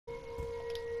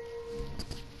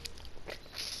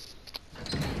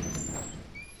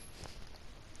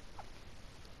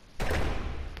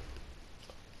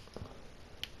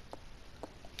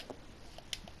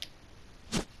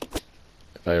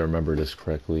I remember this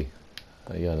correctly.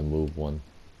 I gotta move one.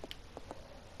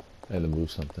 I had to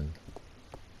move something.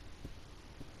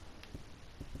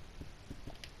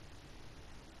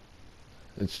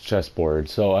 It's chessboard,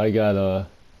 so I gotta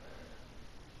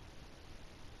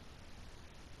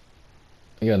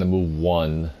move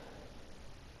one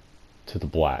to the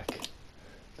black.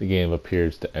 The game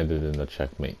appears to end it in a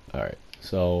checkmate. Alright,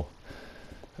 so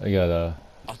I gotta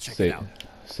I'll check it out.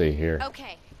 Say here.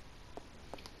 Okay.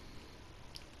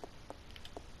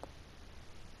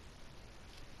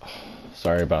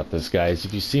 Sorry about this, guys.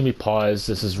 If you see me pause,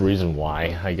 this is the reason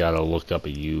why. I gotta look up a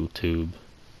YouTube.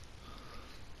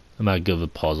 I'm not good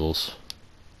with puzzles.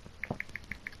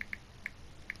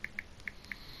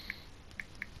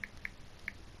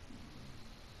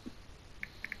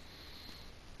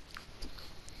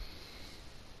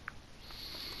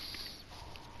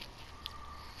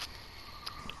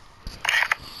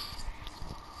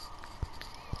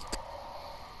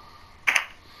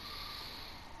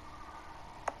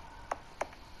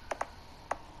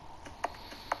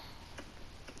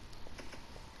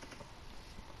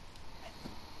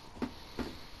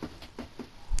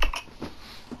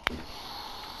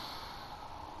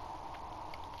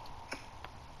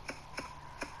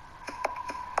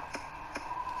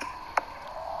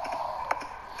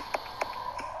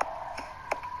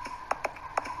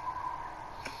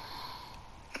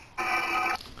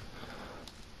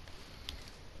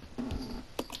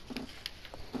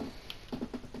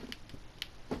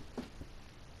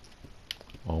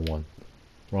 Wrong one.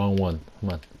 Wrong one. Come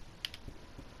on.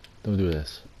 Don't do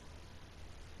this.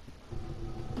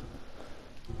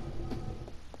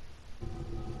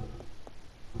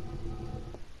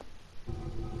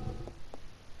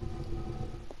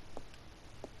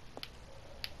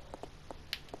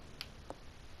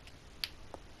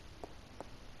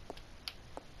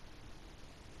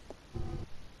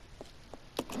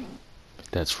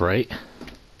 That's right.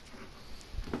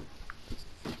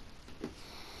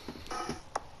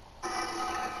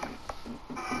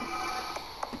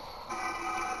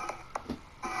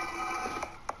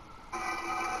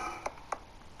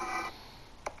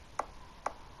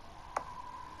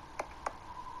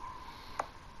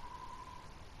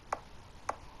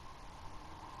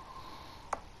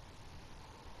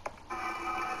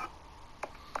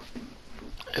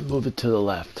 And move it to the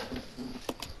left.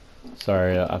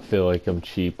 Sorry, I feel like I'm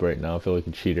cheap right now. I feel like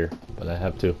a cheater, but I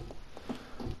have to.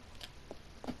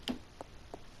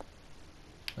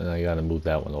 And I gotta move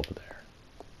that one over there.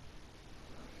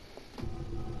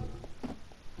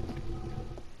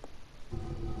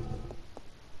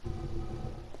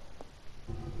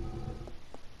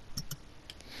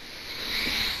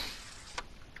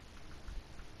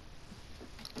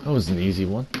 That was an easy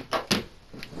one.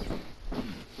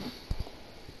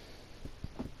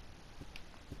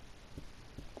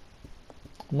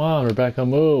 Come on, Rebecca,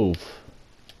 move.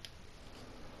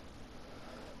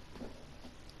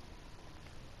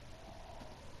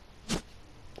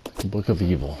 Book of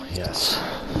Evil, yes.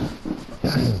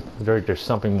 There's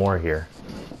something more here.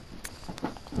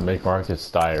 Make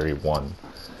Marcus Diary 1.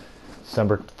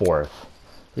 December 4th.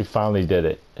 We finally did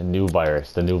it. The new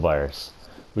virus.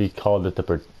 We called it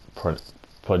the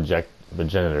Project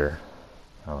Progenitor.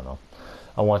 I don't know.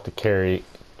 I want to carry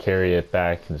it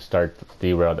back and start the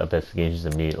derailed investigations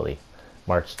immediately.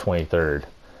 March 23rd.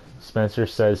 Spencer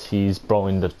says he's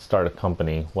going to start a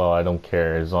company. Well, I don't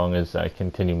care as long as I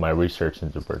continue my research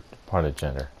into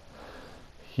Progenitor.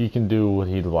 He can do what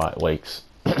he likes.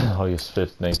 August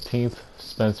 5th, 19th.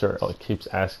 Spencer keeps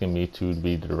asking me to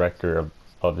be the director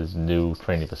of his new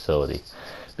training facility.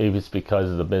 Maybe it's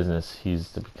because of the business he's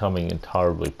becoming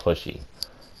intolerably pushy.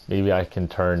 Maybe I can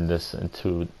turn this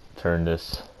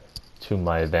to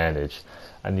my advantage.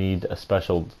 I need a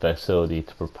special facility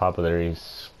to properly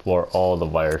explore all the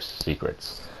virus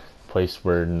secrets. A place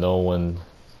where no one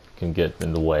can get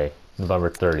in the way. November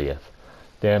 30th.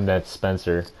 Damn that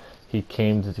Spencer. He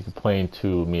came to complain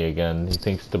to me again. He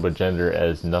thinks the Progenitor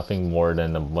as nothing more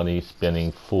than a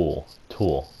money-spinning tool.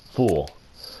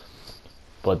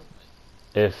 But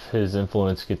if his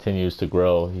influence continues to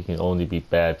grow, he can only be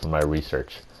bad for my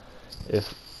research.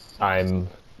 If I'm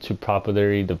to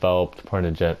properly develop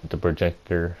the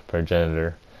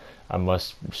Progenitor, I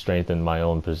must strengthen my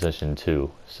own position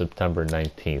too. September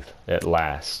 19th. At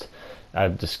last,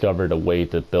 I've discovered a way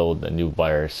to build a new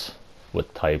virus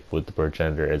with the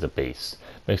Progenitor as a base,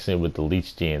 mixing it with the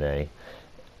leech DNA,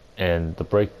 and the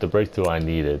breakthrough I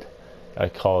needed. I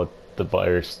call it the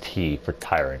virus T for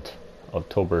Tyrant.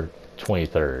 October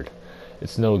 23rd.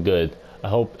 It's no good.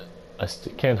 I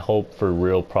can't hope for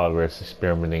real progress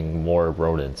experimenting more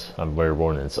rodents on rare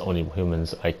rodents. Only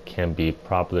humans I can be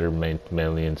popular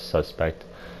mammalian subject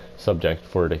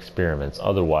for the experiments.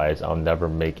 Otherwise, I'll never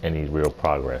make any real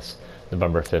progress.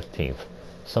 November 15th.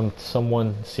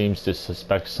 Someone seems to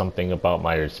suspect something about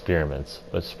my experiments,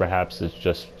 but perhaps it's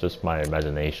just my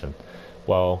imagination.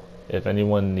 Well, if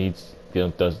anyone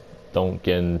don't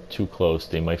get in too close,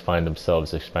 they might find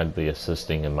themselves expectantly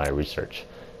assisting in my research.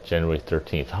 January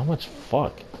 13th. How much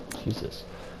fuck? Jesus.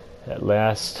 At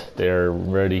last, they're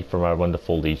ready for my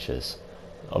wonderful leeches.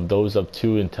 Of those of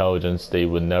true intelligence, they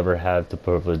would never have the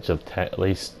privilege of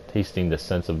tasting the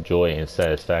sense of joy and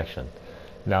satisfaction.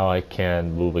 Now I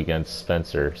can move against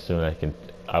Spencer. Soon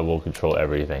I will control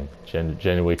everything.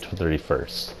 January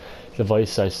 31st. The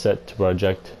device I set to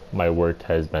project my work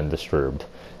has been disturbed.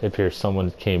 It appears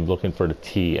someone came looking for the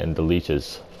tea and the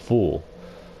leeches. Fool.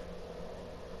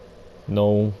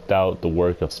 No doubt the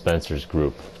work of Spencer's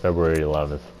group. February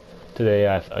 11th. Today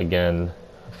I've again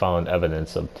found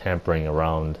evidence of tampering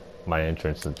around my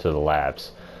entrance into the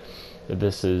labs. If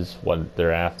this is what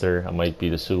they're after, it might be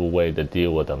the suitable way to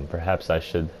deal with them. Perhaps I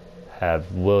should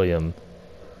have William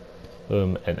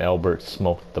and Albert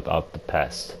smoke out the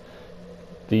pest.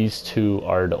 These two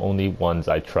are the only ones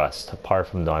I trust, apart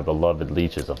from my beloved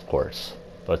leeches, of course.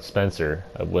 But Spencer,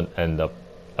 I wouldn't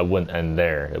end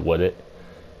there, would it?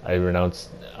 I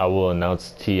will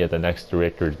announce tea at the next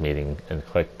directors meeting and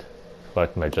collect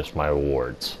my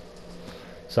rewards.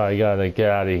 So I gotta get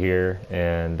out of here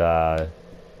and come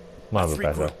on,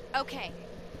 Rebecca. Okay.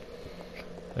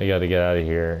 I gotta get out of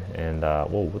here and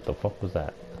whoa, what the fuck was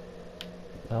that?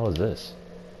 How was this?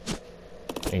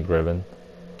 Ink ribbon.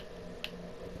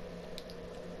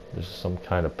 There's some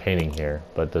kind of painting here,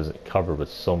 but does it covered with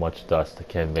so much dust I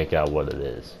can't make out what it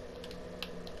is.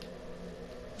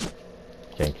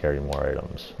 Can't carry more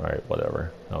items. Alright,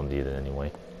 whatever. I don't need it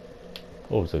anyway.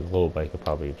 Oh, it's a globe I could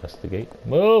probably investigate.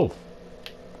 Move!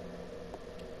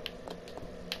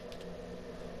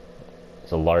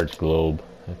 It's a large globe.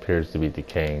 It appears to be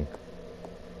decaying.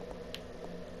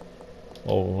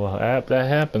 Oh, well, that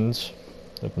happens.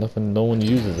 If no one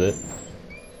uses it.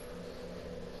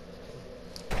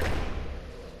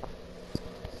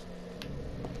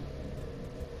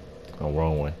 Oh,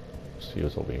 wrong way. Let's see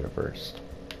what's over here first.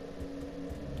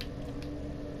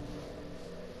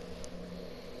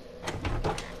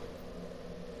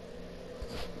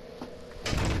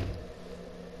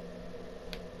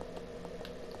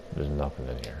 There's nothing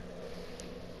in here.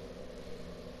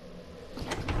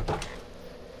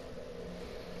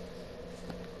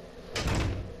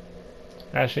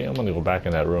 Actually, I'm gonna go back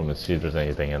in that room and see if there's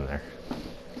anything in there.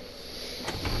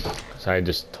 So I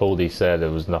just totally said there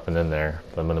was nothing in there,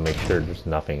 but I'm gonna make sure there's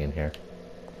nothing in here.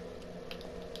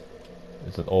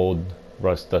 It's an old,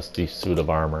 rust-dusty suit of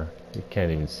armor. You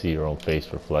can't even see your own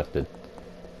face reflected.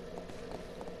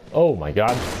 Oh my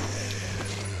god!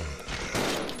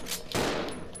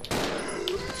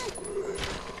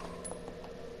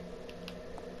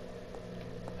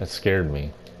 That scared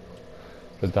me.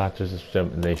 The doctor's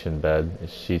examination bed.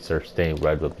 Its sheets are stained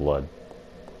red with blood.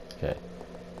 Okay.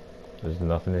 There's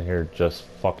nothing in here, just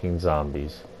fucking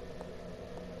zombies.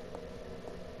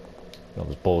 That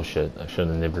was bullshit. I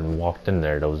shouldn't have even walked in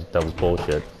there. That was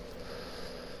bullshit.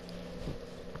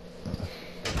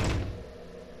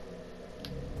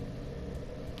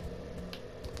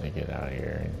 Let me get out of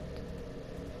here and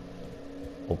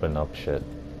open up shit.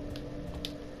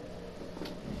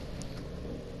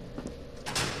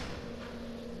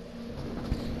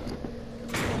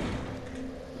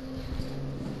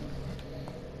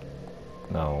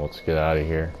 Now let's get out of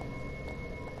here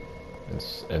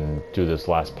and do this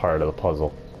last part of the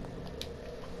puzzle.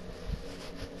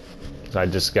 I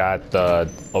just got the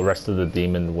rest of the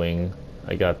demon wing.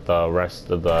 I got the rest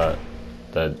of the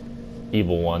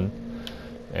evil one,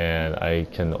 and I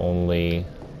can only.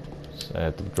 I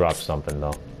have to drop something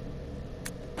though.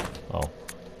 Oh,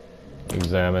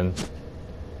 examine.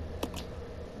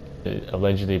 A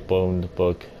legendary boned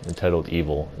book entitled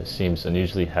Evil. It seems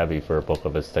unusually heavy for a book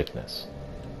of its thickness.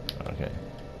 Okay,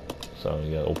 so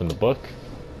you gotta open the book.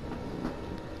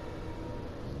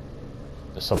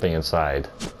 There's something inside.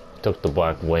 Took the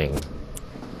black wing.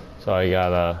 So I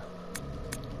gotta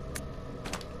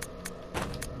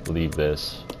leave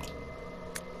this.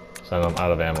 So I'm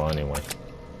out of ammo anyway.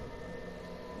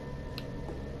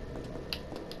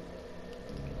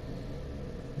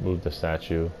 Move the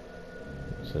statue.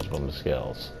 This is from the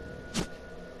scales.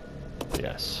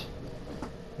 Yes.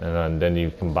 And then you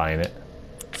combine it.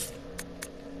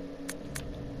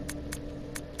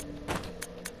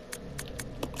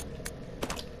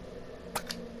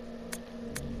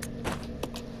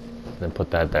 Then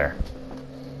put that there.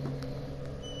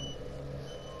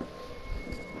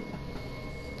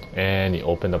 And you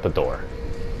open up a door.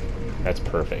 That's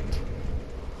perfect.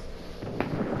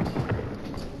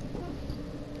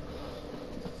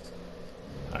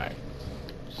 Alright.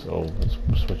 So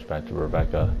let's switch back to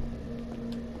Rebecca.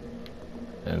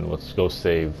 And let's go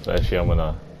save. Actually, I'm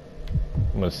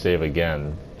gonna save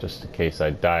again, just in case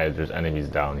I die. There's enemies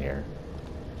down here,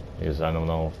 because I don't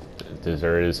know if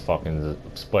there is fucking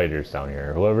spiders down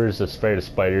here. Whoever is afraid of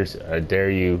spiders, I dare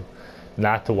you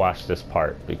not to watch this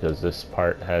part, because this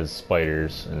part has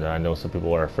spiders, and I know some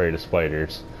people are afraid of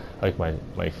spiders, like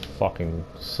my fucking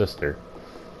sister.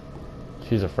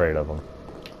 She's afraid of them.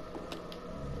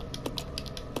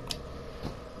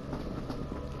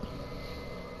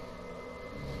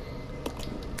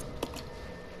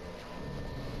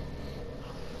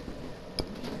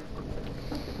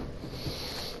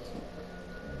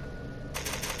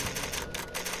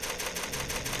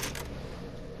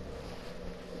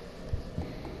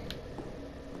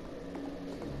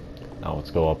 Now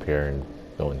let's go up here and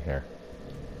go in here.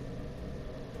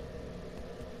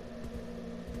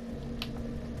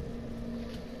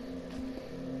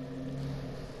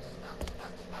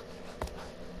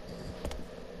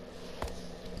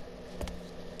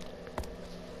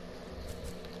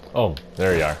 Oh,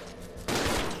 there you are.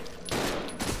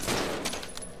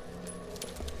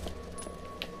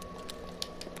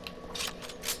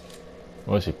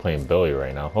 I'm actually playing Billy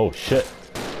right now. Oh shit.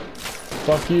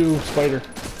 Fuck you, spider.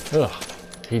 Ugh,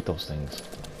 hate those things.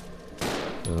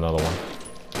 There's another one.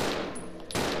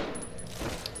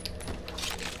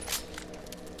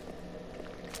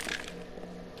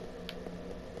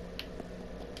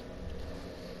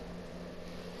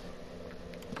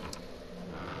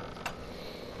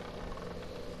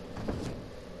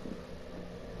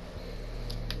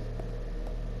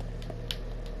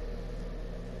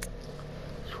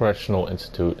 Correctional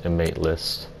Institute inmate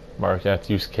list. Mark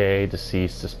Matthews K,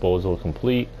 deceased, disposal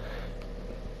complete.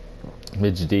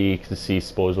 Midge D, deceased,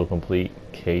 disposal complete.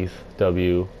 Keith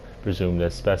W, presumed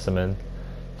as specimen.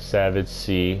 Savage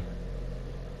C,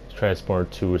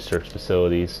 transported to research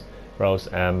facilities. Rouse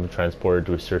M, transported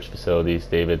to research facilities.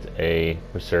 David A,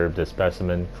 reserved as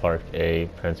specimen. Clark A,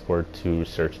 transported to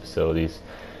research facilities.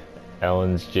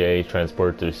 Ellens J,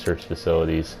 transported to research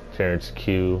facilities. Terrence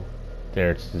Q,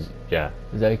 Terrence, yeah,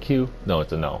 is that a Q? No,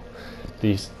 it's a no.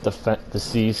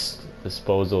 Deceased,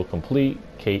 disposal complete.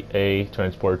 Kate A,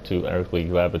 transport to Erickley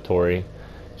Laboratory.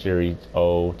 Jerry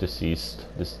O, deceased,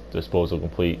 disposal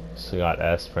complete. Scott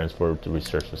S, transported to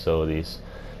research facilities.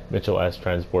 Mitchell S,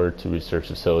 transported to research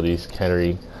facilities.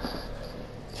 Kennedy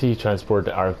T,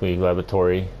 transported to Erickley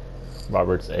Laboratory.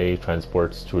 Roberts A,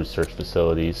 transports to research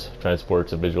facilities.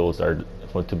 Transports of visuals are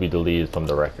to be deleted from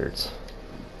the records.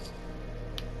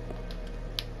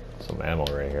 Some ammo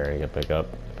right here I can pick up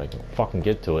if I can fucking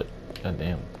get to it. God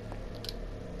damn.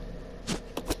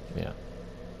 Yeah.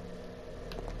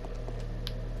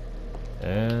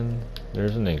 And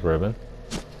there's an ink ribbon.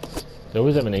 They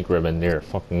always have an ink ribbon near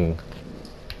fucking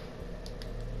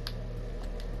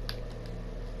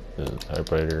the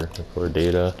typewriter, record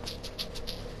data.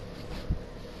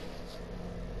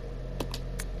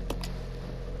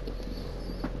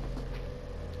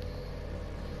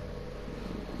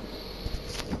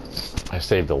 I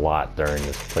saved a lot during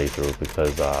this playthrough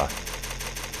because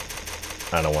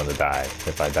I don't want to die.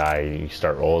 If I die, you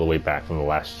start all the way back from the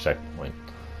last checkpoint.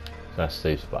 So that's a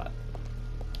safe spot.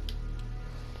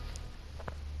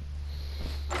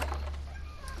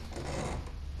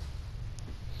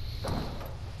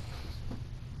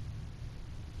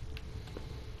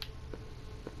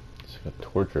 It's like a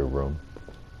torture room.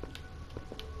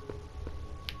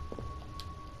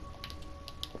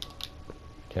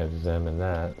 Can't examine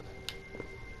that.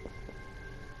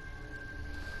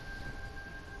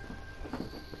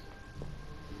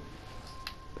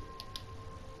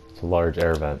 A large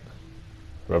air vent.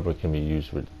 Rubber can be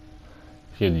used with.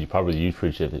 You probably use for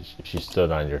if she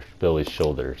stood on your Billy's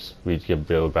shoulders. We'd give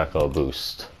Rebecca a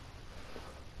boost.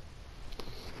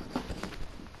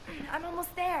 I'm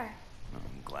almost there.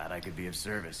 I'm glad I could be of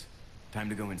service. Time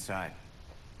to go inside.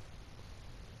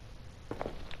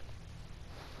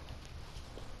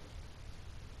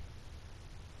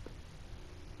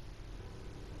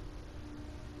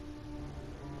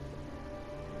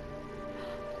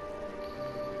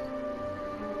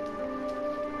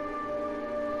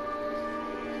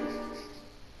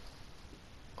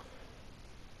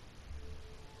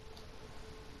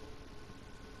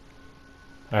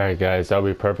 Alright guys, that'll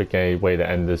be perfect way to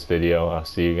end this video. I'll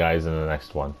see you guys in the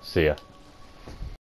next one. See ya.